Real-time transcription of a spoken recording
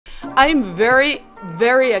I'm very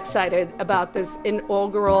excited about this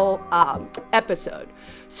inaugural episode.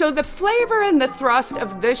 So the flavor and the thrust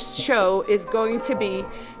of this show is going to be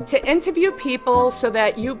to interview people so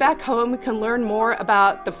that you back home can learn more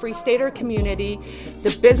about the Free Stater community,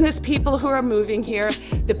 the business people who are moving here,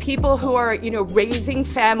 the people who are, raising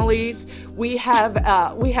families. We have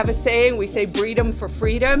a saying, we say breed 'em for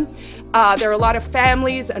freedom. There are a lot of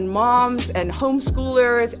families and moms and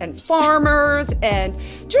homeschoolers and farmers, and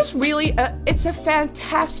just really, it's a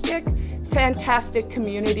fantastic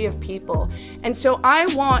community of people. And so I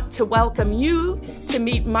want to welcome you to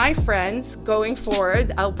meet my friends going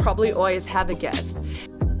forward. I'll probably always have a guest.